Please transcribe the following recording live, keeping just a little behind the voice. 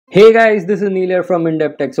Hey guys, this is Neil here from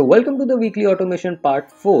In-Depth Tech. So welcome to the weekly automation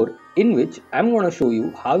part 4, in which I'm going to show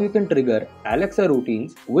you how you can trigger Alexa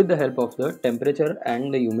routines with the help of the temperature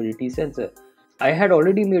and the humidity sensor. I had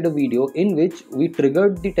already made a video in which we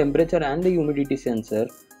triggered the temperature and the humidity sensor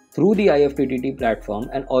through the IFTTT platform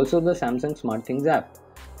and also the Samsung Smartthings app.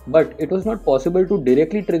 But it was not possible to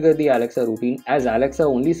directly trigger the Alexa routine, as Alexa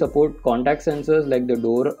only support contact sensors like the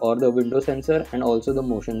door or the window sensor and also the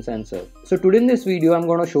motion sensor. So today in this video I'm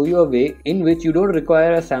going to show you a way in which you don't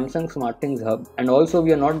require a Samsung Smartthings hub, and also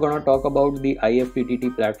we are not going to talk about the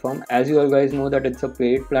IFTTT platform, as you all guys know that it's a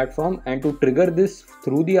paid platform, and to trigger this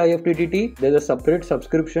through the IFTTT there's a separate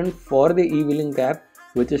subscription for the e-Link app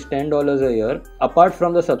which is $10 a year apart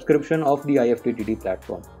from the subscription of the IFTTT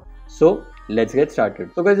platform. So let's get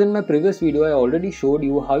started. So guys, in my previous video I already showed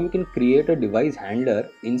you how you can create a device handler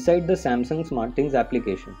inside the Samsung Smartthings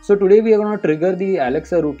application. So today we are going to trigger the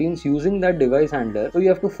Alexa routines using that device handler. So you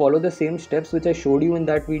have to follow the same steps which I showed you in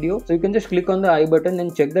that video. So you can just click on the I button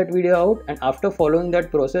and check that video out, and after following that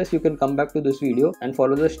process you can come back to this video and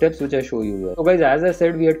follow the steps which I show you here. So guys, as I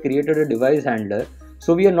said, we had created a device handler.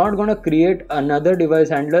 So we are not going to create another device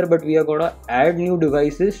handler, but we are going to add new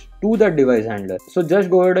devices to that device handler. So just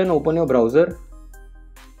go ahead and open your browser.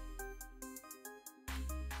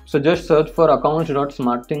 So just search for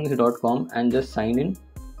accounts.smartthings.com and just sign in.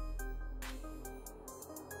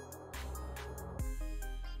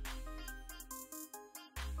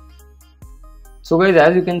 So guys,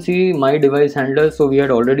 as you can see, my device handler, so we had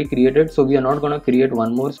already created, so we are not going to create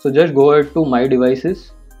one more. So just go ahead to my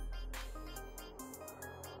devices.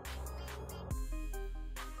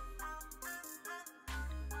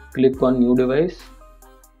 Click on new device,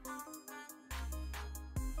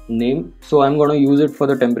 name. So I'm going to use it for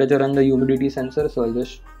the temperature and the humidity sensor. So I'll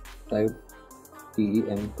just type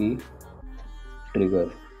TEMP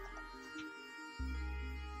trigger.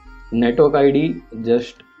 Network ID,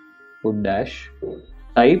 just put dash.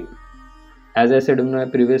 Type, as I said in my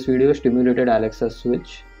previous video, stimulated Alexa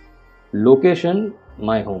switch. Location,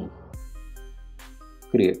 my home.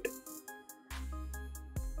 Create.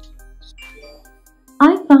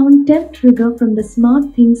 I found temp trigger from the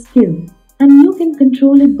Smartthings skill, and you can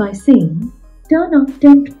control it by saying turn off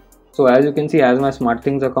temp. So as you can see, as my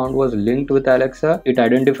Smartthings account was linked with Alexa, it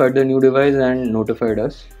identified the new device and notified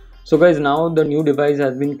us. So guys, now the new device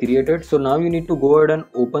has been created. So now you need to go ahead and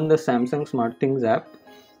open the Samsung Smartthings app.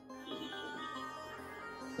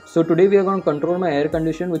 So today we are going to control my air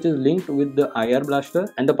condition, which is linked with the IR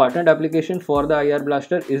Blaster, and the partnered application for the IR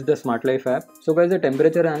Blaster is the SmartLife app. So guys, the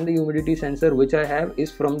temperature and the humidity sensor which I have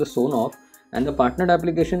is from the SONOFF, and the partnered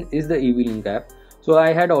application is the e-Link app. So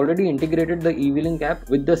I had already integrated the e-Link app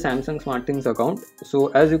with the Samsung Smartthings account. So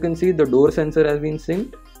as you can see, the door sensor has been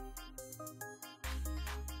synced,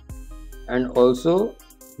 and also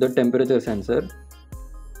the temperature sensor.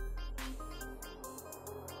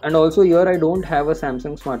 And also here I don't have a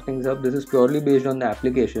Samsung Smartthings hub. This is purely based on the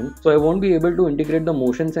application, so I won't be able to integrate the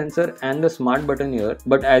motion sensor and the smart button here.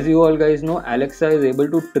 But as you all guys know, Alexa is able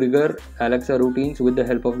to trigger Alexa routines with the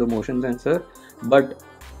help of the motion sensor, but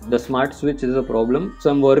the smart switch is a problem. So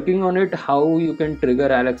I'm working on it, how you can trigger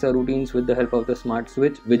Alexa routines with the help of the smart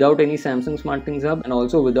switch without any Samsung Smartthings hub and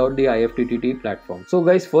also without the IFTTT platform. So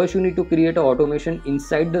guys, first you need to create an automation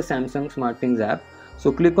inside the Samsung Smartthings app.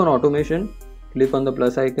 So click on automation. Click on the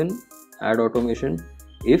plus icon, add automation.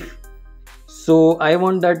 If so, I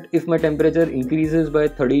want that if my temperature increases by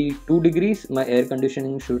 32 degrees, my air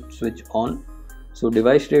conditioning should switch on. So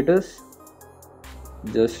device status,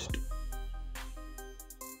 just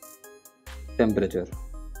temperature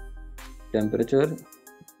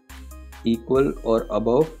equal or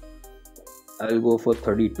above. I'll go for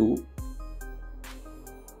 32.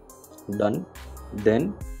 Done.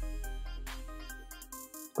 Then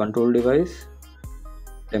control device,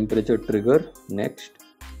 temperature trigger, next,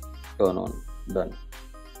 turn on, done,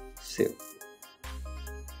 save.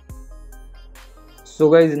 So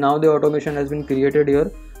guys, now the automation has been created here.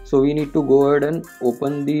 So we need to go ahead and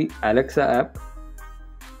open the Alexa app,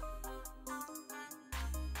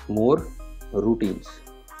 more, routines.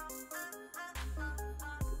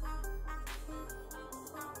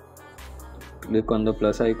 Click on the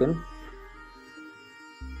plus icon.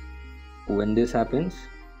 When this happens,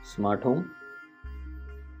 smart home.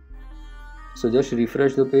 So just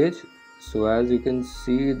refresh the page. So as you can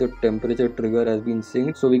see, the temperature trigger has been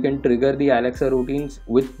synced. So we can trigger the Alexa routines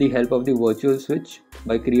with the help of the virtual switch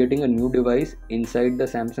by creating a new device inside the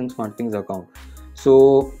Samsung Smartthings account.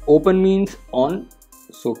 So open means on,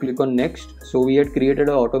 So click on next. So we had created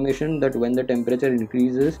an automation that when the temperature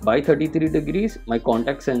increases by 33 degrees, my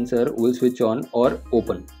contact sensor will switch on or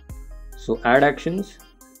open. So add actions,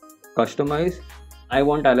 customize. I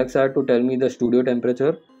want Alexa to tell me the studio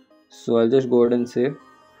temperature, so I'll just go ahead and say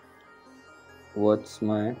what's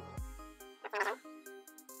my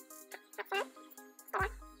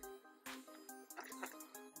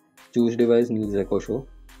choose device needs echo show.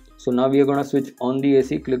 So now we are gonna switch on the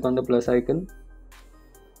AC. Click on the plus icon,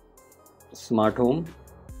 smart home,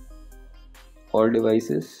 all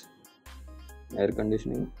devices, air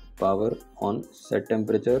conditioning, power on, set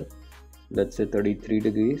temperature, let's say 33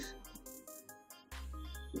 degrees.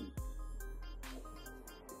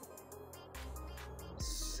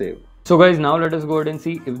 Save. So guys, now let us go ahead and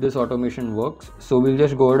see if this automation works. So we'll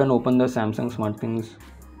just go ahead and open the Samsung Smartthings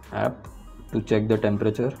app to check the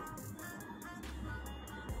temperature.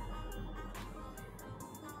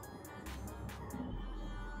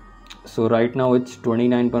 So right now it's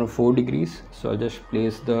 29.4 degrees. So I'll just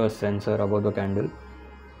place the sensor above the candle.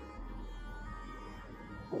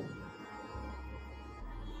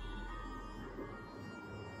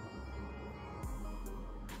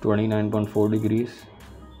 (29.4 degrees),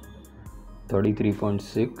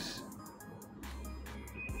 33.6.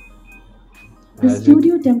 The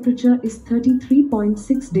studio temperature is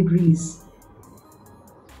 33.6 degrees.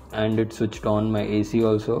 And it switched on my AC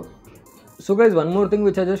also. So guys, one more thing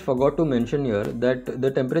which I just forgot to mention here, that the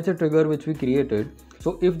temperature trigger which we created,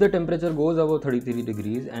 so if the temperature goes above 33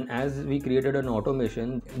 degrees, and as we created an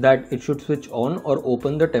automation that it should switch on or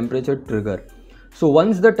open the temperature trigger. So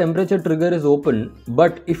once the temperature trigger is open,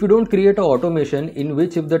 but if you don't create an automation in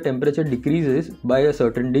which if the temperature decreases by a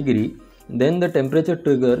certain degree, then the temperature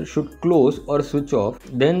trigger should close or switch off,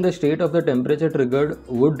 then the state of the temperature triggered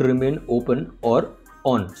would remain open or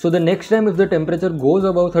on. So the next time if the temperature goes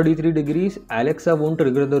above 33 degrees, Alexa won't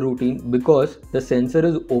trigger the routine because the sensor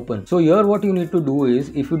is open. So here what you need to do is,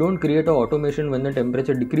 if you don't create an automation when the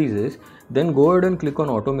temperature decreases, then go ahead and click on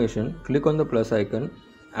automation, click on the plus icon,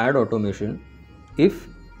 add automation. If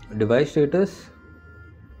device status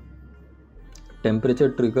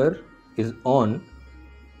temperature trigger is on,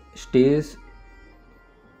 stays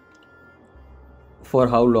for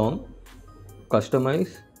how long,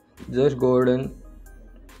 customize, just go ahead and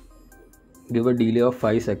give a delay of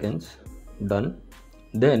 5 seconds, done.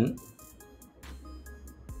 Then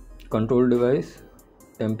control device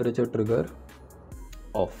temperature trigger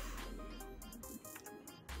off.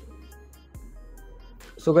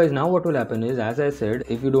 So guys, now what will happen is, as I said,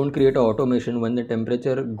 if you don't create an automation when the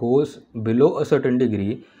temperature goes below a certain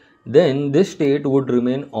degree, then this state would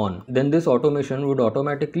remain on. Then this automation would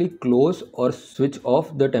automatically close or switch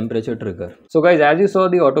off the temperature trigger. So guys, as you saw,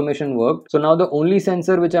 the automation worked. So now the only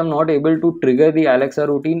sensor which I'm not able to trigger the Alexa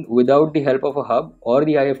routine without the help of a hub or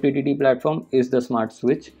the IFTTT platform is the smart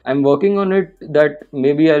switch. I'm working on it that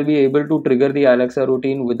maybe I'll be able to trigger the Alexa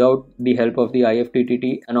routine without the help of the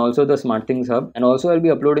IFTTT and also the Smartthings hub. And also I'll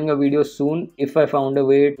be uploading a video soon if I found a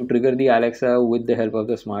way to trigger the Alexa with the help of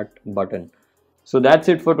the smart button. So that's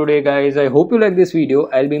it for today guys. I hope you like this video.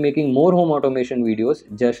 I'll be making more home automation videos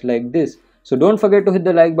just like this. So don't forget to hit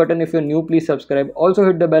the like button. If you're new, please subscribe. Also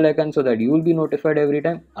hit the bell icon so that you will be notified every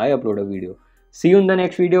time I upload a video. See you in the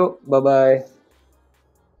next video. Bye bye.